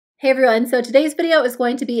Hey everyone, so today's video is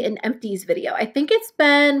going to be an empties video. I think it's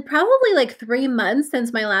been probably like 3 months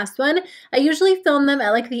since my last one. I usually film them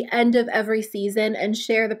at like the end of every season and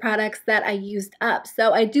share the products that I used up.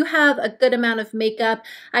 So I do have a good amount of makeup.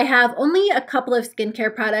 I have only a couple of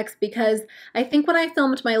skincare products because I think when I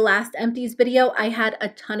filmed my last empties video, I had a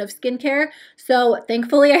ton of skincare. So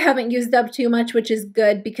thankfully I haven't used up too much, which is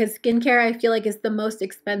good because skincare I feel like is the most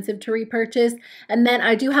expensive to repurchase. And then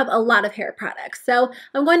I do have a lot of hair products. So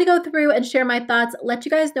I'm going to go through and share my thoughts, let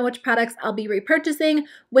you guys know which products I'll be repurchasing,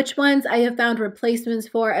 which ones I have found replacements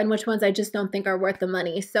for, and which ones I just don't think are worth the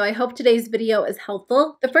money. So I hope today's video is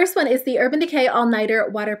helpful. The first one is the Urban Decay All Nighter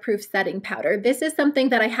Waterproof Setting Powder. This is something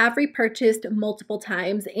that I have repurchased multiple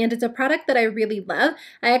times, and it's a product that I really love.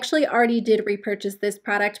 I actually already did repurchase this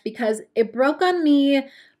product because it broke on me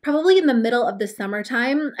probably in the middle of the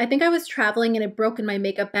summertime. I think I was traveling and it broke in my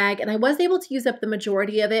makeup bag and I was able to use up the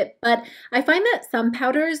majority of it, but I find that some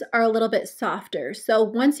powders are a little bit softer. So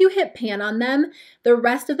once you hit pan on them, the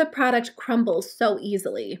rest of the product crumbles so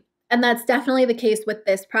easily. And that's definitely the case with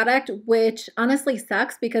this product, which honestly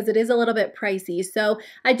sucks because it is a little bit pricey. So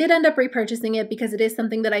I did end up repurchasing it because it is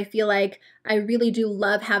something that I feel like I really do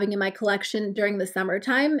love having in my collection during the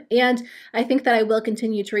summertime. And I think that I will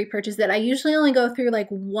continue to repurchase it. I usually only go through like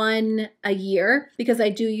one a year because I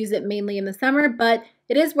do use it mainly in the summer, but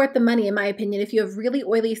it is worth the money in my opinion. If you have really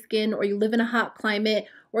oily skin or you live in a hot climate,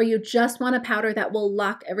 or you just want a powder that will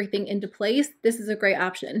lock everything into place, this is a great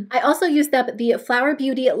option. I also used up the Flower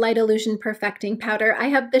Beauty Light Illusion Perfecting Powder. I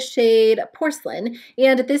have the shade Porcelain,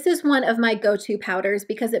 and this is one of my go-to powders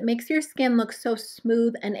because it makes your skin look so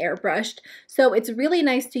smooth and airbrushed. So it's really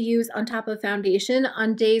nice to use on top of foundation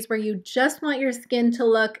on days where you just want your skin to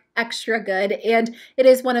look extra good, and it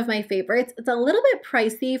is one of my favorites. It's a little bit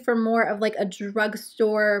pricey for more of like a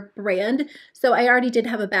drugstore brand, so I already did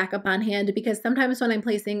have a backup on hand because sometimes when I'm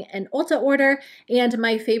placing an Ulta order and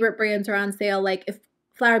my favorite brands are on sale, like if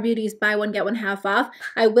Flower Beauty's buy one get one half off,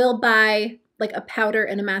 I will buy like a powder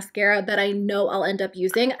and a mascara that I know I'll end up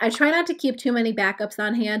using. I try not to keep too many backups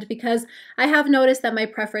on hand because I have noticed that my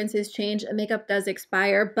preferences change and makeup does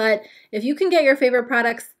expire, but if you can get your favorite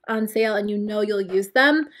products on sale and you know you'll use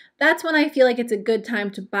them, that's when I feel like it's a good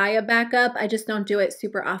time to buy a backup. I just don't do it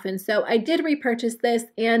super often. So I did repurchase this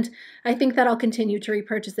and I think that I'll continue to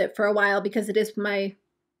repurchase it for a while because it is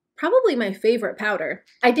probably my favorite powder.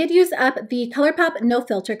 I did use up the ColourPop No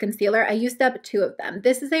Filter Concealer. I used up 2 of them.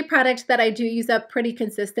 This is a product that I do use up pretty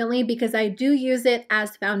consistently because I do use it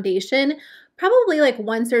as foundation probably like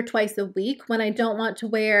once or twice a week when I don't want to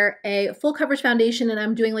wear a full coverage foundation and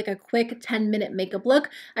I'm doing like a quick 10-minute makeup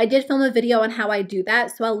look. I did film a video on how I do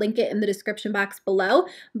that, so I'll link it in the description box below.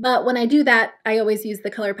 But when I do that, I always use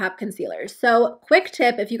the ColourPop concealer. So quick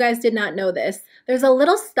tip, if you guys did not know this, there's a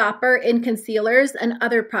little stopper in concealers and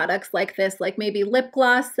other products like this, like maybe lip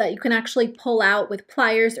gloss, that you can actually pull out with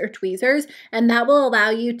pliers or tweezers, and that will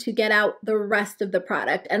allow you to get out the rest of the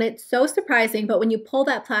product. And it's so surprising, but when you pull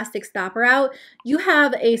that plastic stopper out, you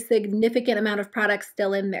have a significant amount of product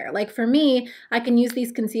still in there. Like for me, I can use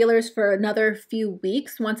these concealers for another few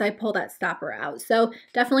weeks once I pull that stopper out. So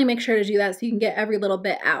definitely make sure to do that so you can get every little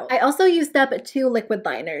bit out. I also used up 2 liquid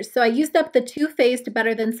liners. So I used up the Too Faced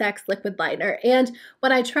Better Than Sex liquid liner. And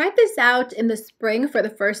when I tried this out in the spring for the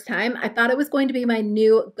first time, I thought it was going to be my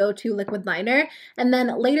new go-to liquid liner. And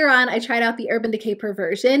then later on, I tried out the Urban Decay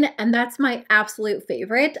Perversion, and that's my absolute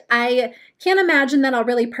favorite. I can't imagine that I'll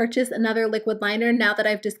really purchase another liquid liner now that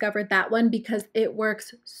I've discovered that one because it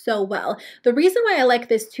works so well. The reason why I like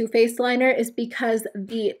this Too Faced liner is because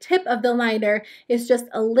the tip of the liner is just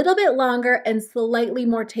a little bit longer and slightly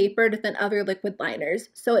more tapered than other liquid liners.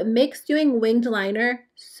 So it makes doing winged liner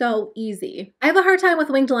so easy. I have a hard time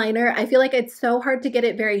with winged liner. I feel like it's so hard to get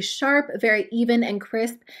it very sharp, very even and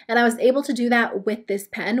crisp, and I was able to do that with this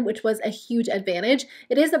pen, which was a huge advantage.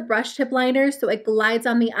 It is a brush tip liner, so it glides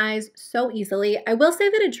on the eyes so easily. I will say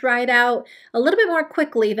that it dried out a little bit more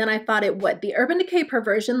quickly than I thought it would. The Urban Decay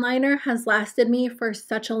Perversion liner has lasted me for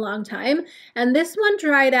such a long time, and this one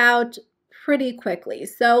dried out pretty quickly.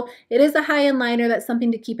 So it is a high-end liner. That's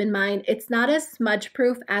something to keep in mind. It's not as smudge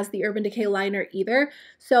proof as the Urban Decay liner either.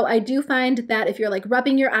 So I do find that if you're like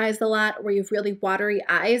rubbing your eyes a lot or you have really watery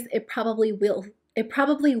eyes, it probably will it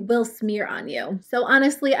probably will smear on you. So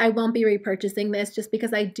honestly, I won't be repurchasing this just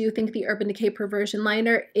because I do think the Urban Decay Perversion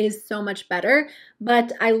Liner is so much better,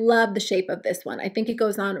 but I love the shape of this one. I think it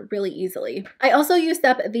goes on really easily. I also used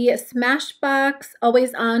up the Smashbox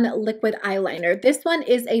Always On Liquid Eyeliner. This one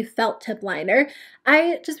is a felt tip liner.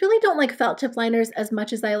 I just really don't like felt tip liners as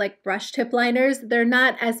much as I like brush tip liners. They're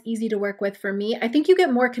not as easy to work with for me. I think you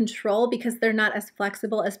get more control because they're not as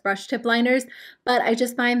flexible as brush tip liners, but I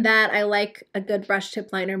just find that I like a good brush tip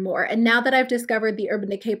liner more. And now that I've discovered the Urban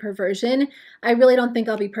Decay Perversion, I really don't think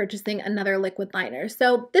I'll be purchasing another liquid liner.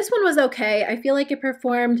 So this one was okay. I feel like it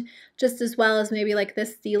performed just as well as maybe like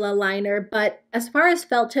this Stila liner, but as far as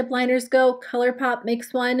felt tip liners go, ColourPop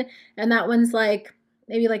makes one, and that one's like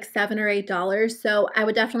maybe like $7 or $8. So I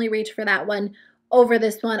would definitely reach for that one over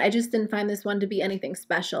this one. I just didn't find this one to be anything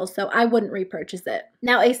special, so I wouldn't repurchase it.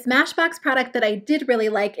 Now, a Smashbox product that I did really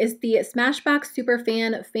like is the Smashbox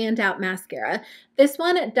Superfan Fanned Out Mascara. This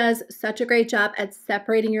one does such a great job at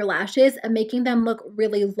separating your lashes and making them look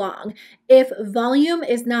really long. If volume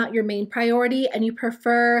is not your main priority and you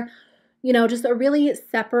prefer, you know, just a really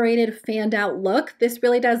separated, fanned out look, this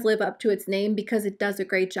really does live up to its name because it does a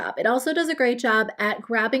great job. It also does a great job at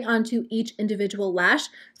grabbing onto each individual lash,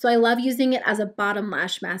 so I love using it as a bottom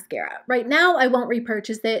lash mascara. Right now, I won't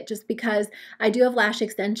repurchase it just because I do have lash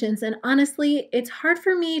extensions, and honestly, it's hard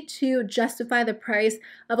for me to justify the price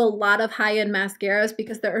of a lot of high-end mascaras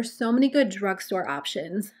because there are so many good drugstore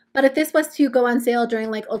options. But if this was to go on sale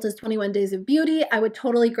during like Ulta's 21 Days of Beauty, I would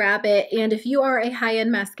totally grab it. And if you are a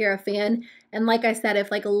high-end mascara fan, and like I said,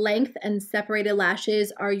 if like length and separated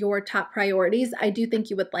lashes are your top priorities, I do think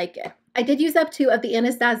you would like it. I did use up 2 of the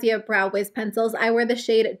Anastasia Brow Wiz pencils. I wear the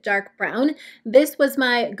shade Dark Brown. This was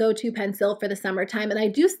my go-to pencil for the summertime, and I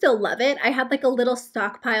do still love it. I had like a little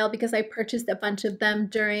stockpile because I purchased a bunch of them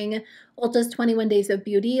during Ulta's 21 Days of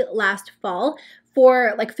Beauty last fall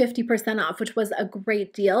for like 50% off, which was a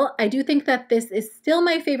great deal. I do think that this is still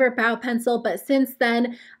my favorite brow pencil, but since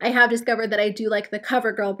then I have discovered that I do like the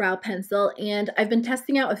CoverGirl brow pencil, and I've been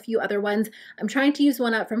testing out a few other ones. I'm trying to use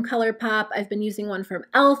one up from ColourPop. I've been using one from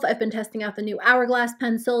e.l.f. I've been testing out the new Hourglass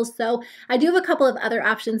pencils, so I do have a couple of other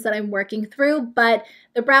options that I'm working through, but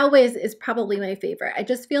the Brow Wiz is probably my favorite. I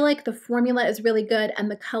just feel like the formula is really good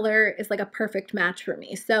and the color is like a perfect match for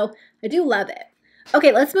me, so I do love it.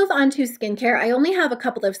 Okay, let's move on to skincare. I only have a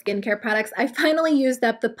couple of skincare products. I finally used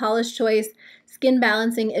up the Paula's Choice Skin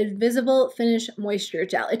Balancing Invisible Finish Moisture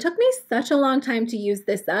Gel. It took me such a long time to use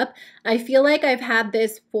this up. I feel like I've had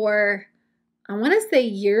this for, I want to say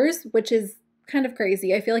years, which is kind of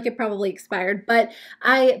crazy. I feel like it probably expired, but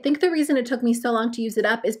I think the reason it took me so long to use it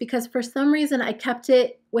up is because for some reason I kept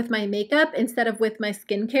it with my makeup instead of with my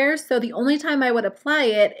skincare. So the only time I would apply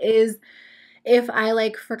it is if I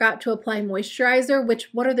like forgot to apply moisturizer, which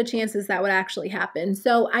what are the chances that would actually happen?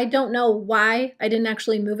 So I don't know why I didn't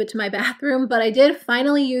actually move it to my bathroom, but I did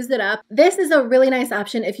finally use it up. This is a really nice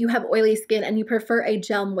option if you have oily skin and you prefer a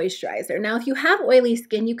gel moisturizer. Now, if you have oily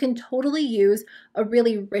skin, you can totally use a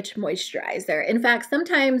really rich moisturizer. In fact,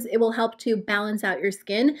 sometimes it will help to balance out your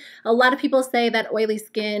skin. A lot of people say that oily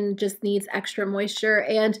skin just needs extra moisture,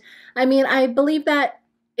 and I mean, I believe that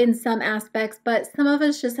in some aspects, but some of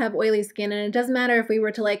us just have oily skin, and it doesn't matter if we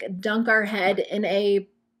were to like dunk our head in a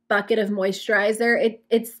bucket of moisturizer,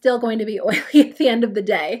 it's still going to be oily at the end of the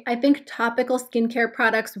day. I think topical skincare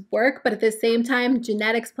products work, but at the same time,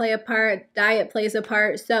 genetics play a part, diet plays a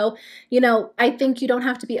part. So, you know, I think you don't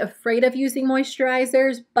have to be afraid of using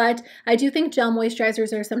moisturizers, but I do think gel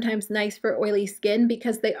moisturizers are sometimes nice for oily skin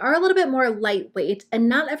because they are a little bit more lightweight, and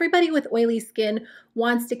not everybody with oily skin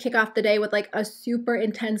wants to kick off the day with like a super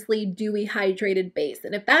intensely dewy hydrated base.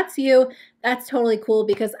 And if that's you, that's totally cool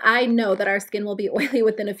because I know that our skin will be oily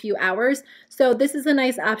within a few hours. So this is a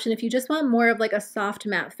nice option if you just want more of like a soft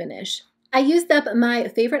matte finish. I used up my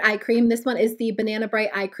favorite eye cream. This one is the Banana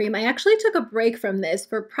Bright eye cream. I actually took a break from this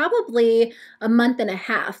for probably a month and a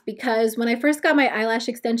half because when I first got my eyelash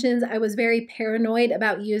extensions, I was very paranoid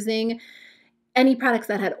about using any products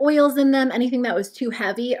that had oils in them, anything that was too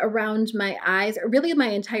heavy around my eyes, or really my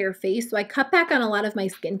entire face. So I cut back on a lot of my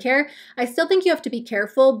skincare. I still think you have to be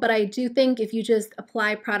careful, but I do think if you just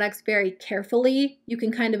apply products very carefully, you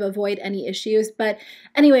can kind of avoid any issues. But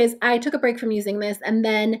anyways, I took a break from using this, and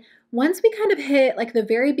then once we kind of hit like the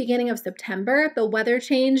very beginning of September, the weather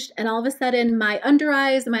changed and all of a sudden my under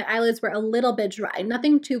eyes and my eyelids were a little bit dry.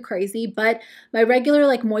 Nothing too crazy, but my regular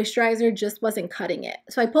like moisturizer just wasn't cutting it.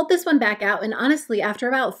 So I pulled this one back out, and honestly, after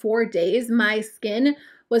about 4 days, my skin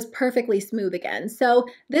was perfectly smooth again. So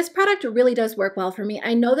this product really does work well for me.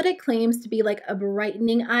 I know that it claims to be like a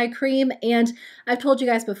brightening eye cream, and I've told you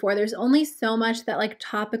guys before, there's only so much that like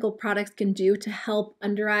topical products can do to help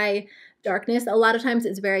under eye darkness. A lot of times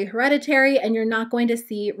it's very hereditary and you're not going to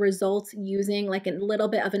see results using like a little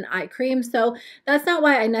bit of an eye cream. So that's not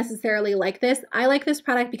why I necessarily like this. I like this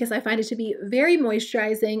product because I find it to be very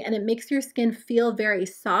moisturizing and it makes your skin feel very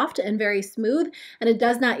soft and very smooth, and it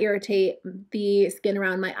does not irritate the skin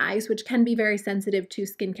around my eyes, which can be very sensitive to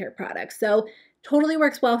skincare products. So totally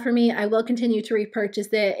works well for me. I will continue to repurchase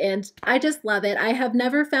it and I just love it. I have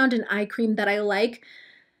never found an eye cream that I like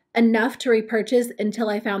enough to repurchase until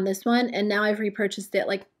I found this one, and now I've repurchased it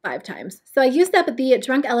like 5 times. So I used up the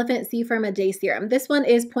Drunk Elephant C-Firma Day Serum. This one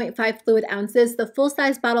is 0.5 fluid ounces. The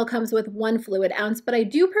full-size bottle comes with 1 fluid ounce, but I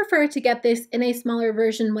do prefer to get this in a smaller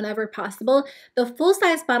version whenever possible. The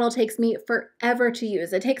full-size bottle takes me forever to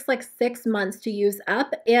use. It takes like 6 months to use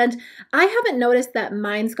up, and I haven't noticed that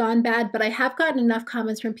mine's gone bad, but I have gotten enough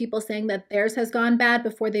comments from people saying that theirs has gone bad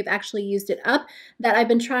before they've actually used it up, that I've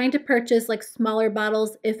been trying to purchase like smaller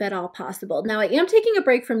bottles if at all possible. Now I am taking a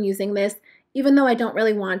break from using this, even though I don't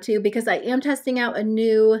really want to, because I am testing out a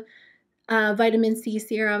new vitamin C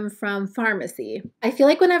serum from Pharmacy. I feel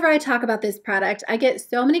like whenever I talk about this product, I get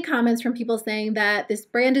so many comments from people saying that this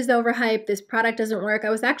brand is overhyped, this product doesn't work. I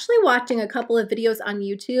was actually watching a couple of videos on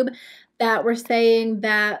YouTube that were saying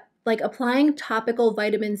that like applying topical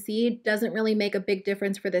vitamin C doesn't really make a big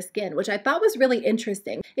difference for the skin, which I thought was really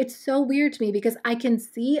interesting. It's so weird to me because I can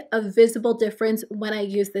see a visible difference when I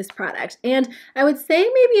use this product. And I would say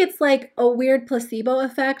maybe it's like a weird placebo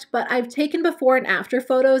effect, but I've taken before and after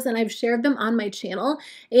photos and I've shared them on my channel.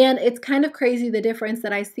 And it's kind of crazy the difference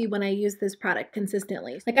that I see when I use this product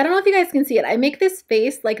consistently. Like, I don't know if you guys can see it. I make this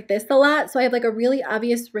face like this a lot. So I have like a really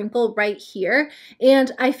obvious wrinkle right here.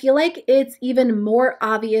 And I feel like it's even more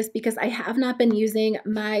obvious because I have not been using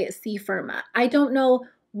my C-Firma. I don't know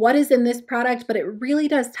what is in this product, but it really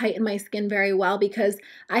does tighten my skin very well because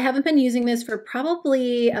I haven't been using this for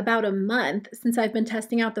probably about a month since I've been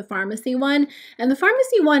testing out the Pharmacy one. And the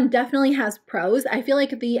Pharmacy one definitely has pros. I feel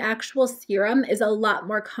like the actual serum is a lot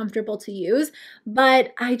more comfortable to use,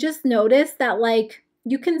 but I just noticed that like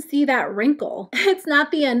you can see that wrinkle. It's not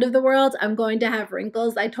the end of the world. I'm going to have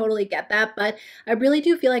wrinkles. I totally get that, but I really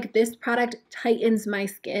do feel like this product tightens my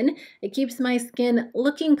skin. It keeps my skin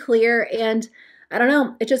looking clear, and I don't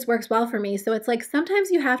know, it just works well for me. So it's like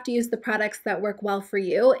sometimes you have to use the products that work well for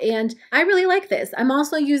you, and I really like this. I'm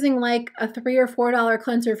also using like a $3 or $4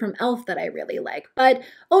 cleanser from e.l.f. that I really like. But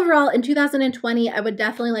overall, in 2020, I would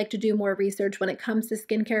definitely like to do more research when it comes to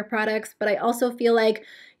skincare products, but I also feel like,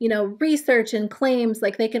 you know, research and claims,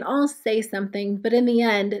 like they can all say something, but in the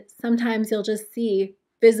end, sometimes you'll just see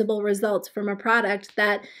visible results from a product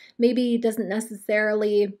that maybe doesn't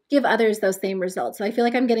necessarily give others those same results. So I feel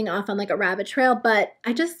like I'm getting off on like a rabbit trail, but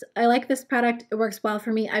I like this product. It works well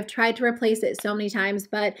for me. I've tried to replace it so many times,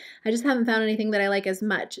 but I just haven't found anything that I like as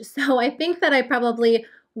much. So I think that I probably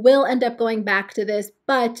will end up going back to this,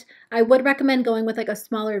 but I would recommend going with like a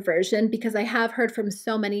smaller version because I have heard from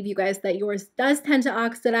so many of you guys that yours does tend to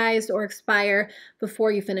oxidize or expire before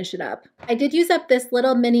you finish it up. I did use up this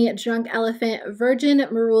little mini Drunk Elephant Virgin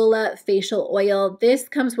Marula facial oil. This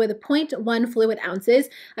comes with 0.1 fluid ounces.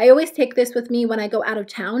 I always take this with me when I go out of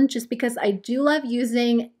town just because I do love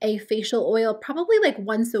using a facial oil probably like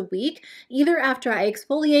once a week, either after I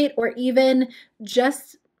exfoliate or even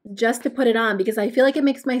just to put it on because I feel like it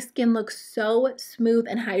makes my skin look so smooth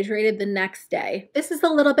and hydrated the next day. This is a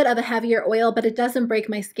little bit of a heavier oil, but it doesn't break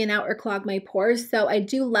my skin out or clog my pores, so I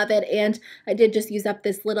do love it, and I did just use up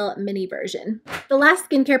this little mini version. The last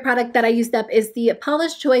skincare product that I used up is the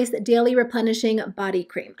Paula's Choice Daily Replenishing Body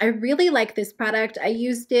Cream. I really like this product. I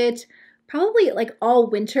used it probably like all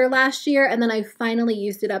winter last year, and then I finally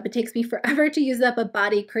used it up. It takes me forever to use up a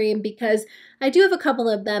body cream because I do have a couple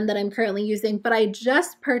of them that I'm currently using, but I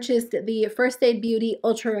just purchased the First Aid Beauty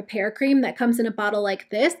Ultra Repair Cream that comes in a bottle like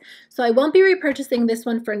this. So I won't be repurchasing this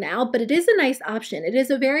one for now, but it is a nice option. It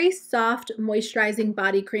is a very soft, moisturizing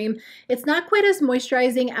body cream. It's not quite as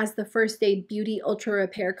moisturizing as the First Aid Beauty Ultra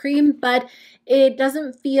Repair Cream, but it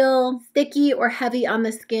doesn't feel sticky or heavy on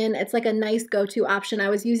the skin. It's like a nice go-to option. I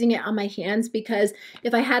was using it on my hands because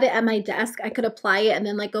if I had it at my desk, I could apply it and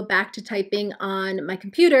then like go back to typing on my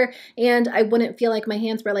computer, and I wouldn't feel like my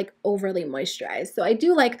hands were like overly moisturized. So I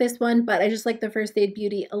do like this one, but I just like the First Aid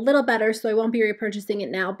Beauty a little better, so I won't be repurchasing it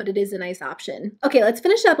now, but it is a nice option. Okay, let's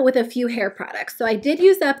finish up with a few hair products. So I did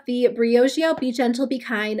use up the Briogeo Be Gentle, Be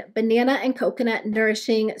Kind Banana and Coconut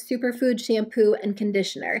Nourishing Superfood Shampoo and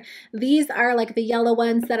Conditioner. These are like the yellow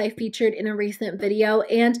ones that I featured in a recent video,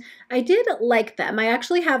 and I did like them. I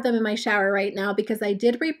actually have them in my shower right now because I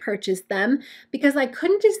did repurchase them because I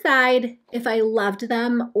couldn't decide if I loved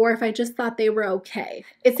them or if I just thought they were okay.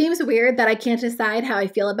 It seems weird that I can't decide how I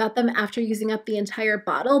feel about them after using up the entire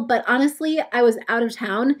bottle, but honestly, I was out of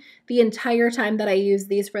town the entire time that I used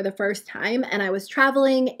these for the first time, and I was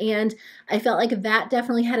traveling, and I felt like that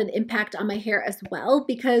definitely had an impact on my hair as well,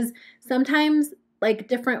 because sometimes like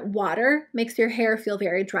different water makes your hair feel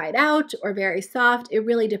very dried out or very soft. It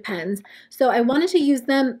really depends. So I wanted to use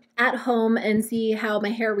them at home and see how my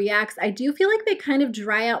hair reacts. I do feel like they kind of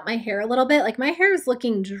dry out my hair a little bit. Like my hair is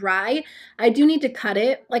looking dry. I do need to cut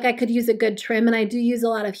it. Like I could use a good trim, and I do use a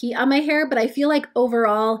lot of heat on my hair, but I feel like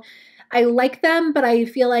overall I like them, but I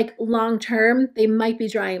feel like long term, they might be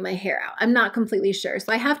drying my hair out. I'm not completely sure.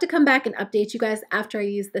 So I have to come back and update you guys after I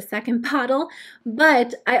use the second bottle.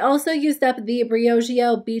 But I also used up the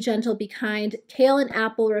Briogeo Be Gentle, Be Kind Kale and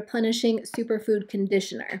Apple Replenishing Superfood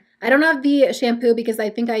Conditioner. I don't have the shampoo because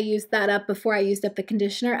I think I used that up before I used up the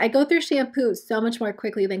conditioner. I go through shampoo so much more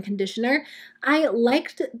quickly than conditioner. I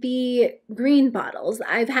liked the green bottles.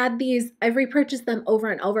 I've had these, I've repurchased them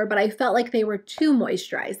over and over, but I felt like they were too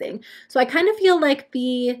moisturizing. So I kind of feel like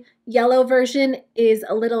the yellow version is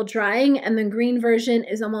a little drying and the green version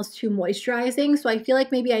is almost too moisturizing. So I feel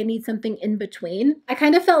like maybe I need something in between. I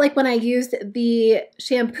kind of felt like when I used the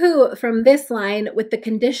shampoo from this line with the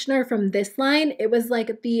conditioner from this line, it was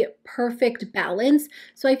like the perfect balance.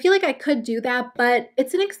 So I feel like I could do that, but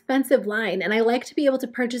it's an expensive line and I like to be able to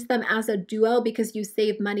purchase them as a duo because you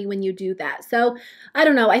save money when you do that. So I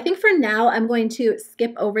don't know. I think for now I'm going to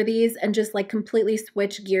skip over these and just like completely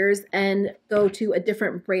switch gears and go to a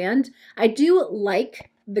different brand. I do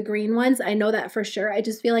like the green ones. I know that for sure. I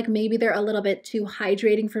just feel like maybe they're a little bit too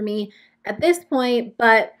hydrating for me at this point,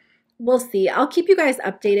 but we'll see. I'll keep you guys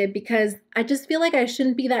updated because I just feel like I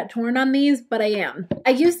shouldn't be that torn on these, but I am.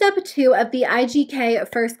 I used up 2 of the IGK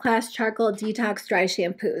First Class Charcoal Detox Dry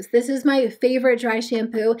Shampoos. This is my favorite dry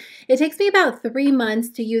shampoo. It takes me about 3 months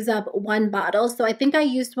to use up 1 bottle, so I think I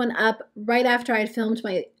used one up right after I filmed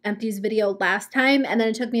my empties video last time, and then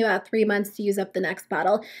it took me about 3 months to use up the next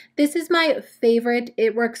bottle. This is my favorite.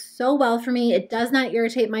 It works so well for me. It does not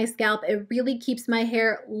irritate my scalp. It really keeps my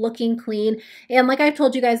hair looking clean, and like I've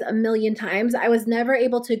told you guys a million times, I was never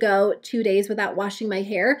able to go 2 days without washing my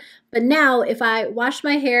hair. But now if I wash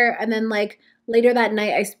my hair and then like later that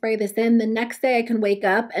night I spray this in, the next day I can wake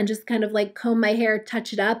up and just kind of like comb my hair,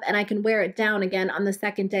 touch it up, and I can wear it down again on the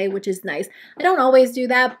second day, which is nice. I don't always do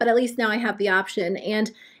that, but at least now I have the option.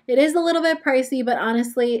 And it is a little bit pricey, but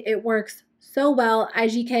honestly, it works so well.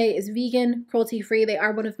 IGK is vegan, cruelty-free. They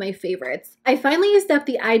are one of my favorites. I finally used up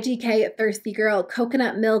the IGK Thirsty Girl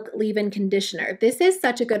Coconut Milk Leave-In Conditioner. This is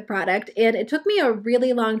such a good product, and it took me a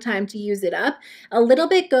really long time to use it up. A little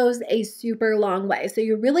bit goes a super long way, so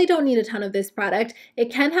you really don't need a ton of this product.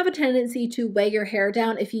 It can have a tendency to weigh your hair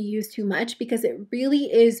down if you use too much because it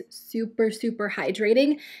really is super, super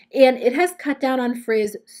hydrating, and it has cut down on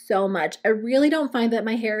frizz so much. I really don't find that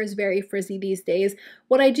my hair is very frizzy these days.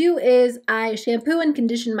 What I do is I shampoo and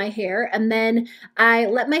condition my hair, and then I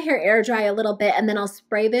let my hair air dry a little bit, and then I'll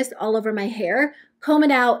spray this all over my hair, comb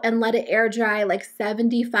it out, and let it air dry like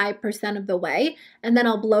 75% of the way, and then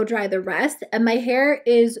I'll blow dry the rest. And my hair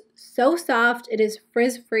is so soft. It is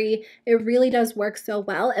frizz-free. It really does work so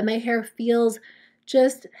well, and my hair feels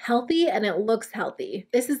just healthy and it looks healthy.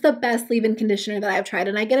 This is the best leave-in conditioner that I've tried,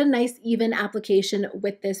 and I get a nice even application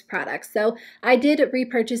with this product. So I did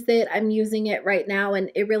repurchase it. I'm using it right now and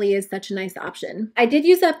it really is such a nice option. I did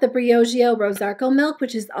use up the Briogeo Rosarco Milk,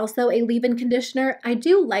 which is also a leave-in conditioner. I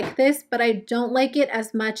do like this, but I don't like it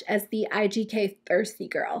as much as the IGK Thirsty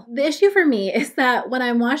Girl. The issue for me is that when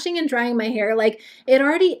I'm washing and drying my hair, like it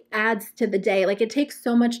already adds to the day. Like it takes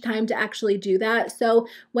so much time to actually do that. So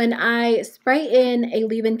when I spray in a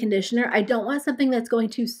leave-in conditioner, I don't want something that's going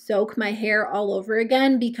to soak my hair all over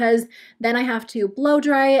again because then I have to blow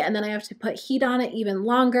dry it and then I have to put heat on it even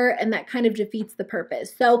longer, and that kind of defeats the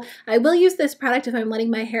purpose. So I will use this product if I'm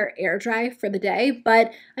letting my hair air dry for the day,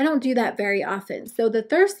 but I don't do that very often. So the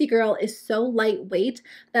Thirsty Girl is so lightweight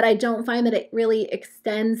that I don't find that it really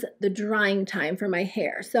extends the drying time for my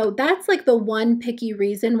hair. So that's like the one picky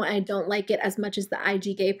reason why I don't like it as much as the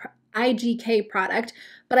IGK product,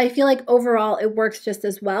 but I feel like overall it works just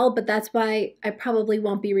as well, but that's why I probably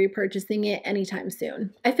won't be repurchasing it anytime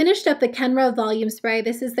soon. I finished up the Kenra Volume Spray.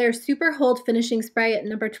 This is their Super Hold Finishing Spray at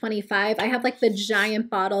number 25. I have like the giant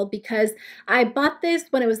bottle because I bought this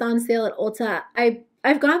when it was on sale at Ulta.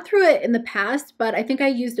 I've gone through it in the past, but I think I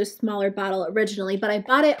used a smaller bottle originally, but I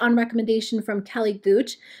bought it on recommendation from Kelly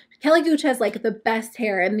Gooch. Kelly Gooch has like the best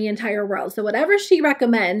hair in the entire world, so whatever she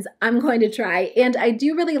recommends, I'm going to try, and I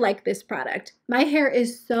do really like this product. My hair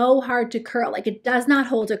is so hard to curl, like it does not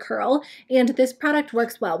hold a curl, and this product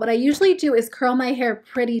works well. What I usually do is curl my hair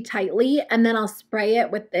pretty tightly, and then I'll spray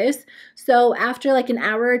it with this, so after like an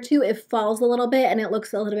hour or two, it falls a little bit, and it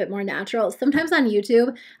looks a little bit more natural. Sometimes on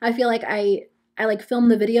YouTube, I feel like I like film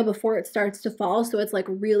the video before it starts to fall, so it's like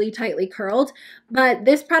really tightly curled. But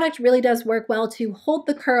this product really does work well to hold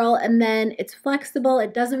the curl, and then it's flexible.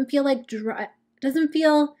 It doesn't feel like dry. It doesn't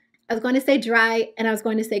feel, I was going to say dry and I was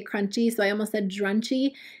going to say crunchy, so I almost said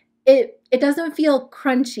drunchy. It doesn't feel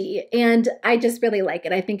crunchy, and I just really like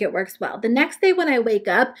it. I think it works well. The next day when I wake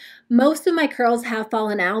up, most of my curls have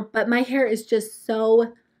fallen out, but my hair is just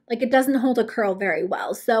so, like, it doesn't hold a curl very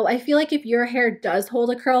well. So I feel like if your hair does hold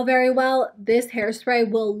a curl very well, this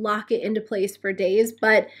hairspray will lock it into place for days.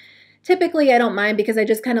 But typically I don't mind because I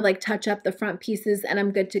just kind of like touch up the front pieces and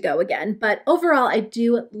I'm good to go again. But overall, I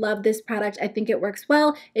do love this product. I think it works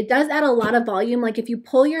well. It does add a lot of volume. Like if you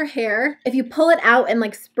pull your hair, if you pull it out and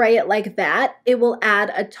like spray it like that, it will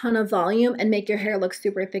add a ton of volume and make your hair look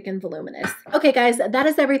super thick and voluminous. Okay guys, that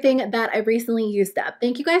is everything that I recently used up.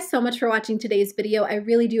 Thank you guys so much for watching today's video. I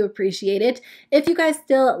really do appreciate it. If you guys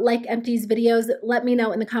still like Empty's videos, let me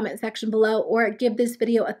know in the comment section below, or give this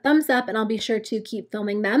video a thumbs up and I'll be sure to keep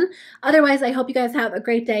filming them. Otherwise, I hope you guys have a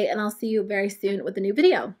great day, and I'll see you very soon with a new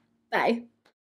video. Bye.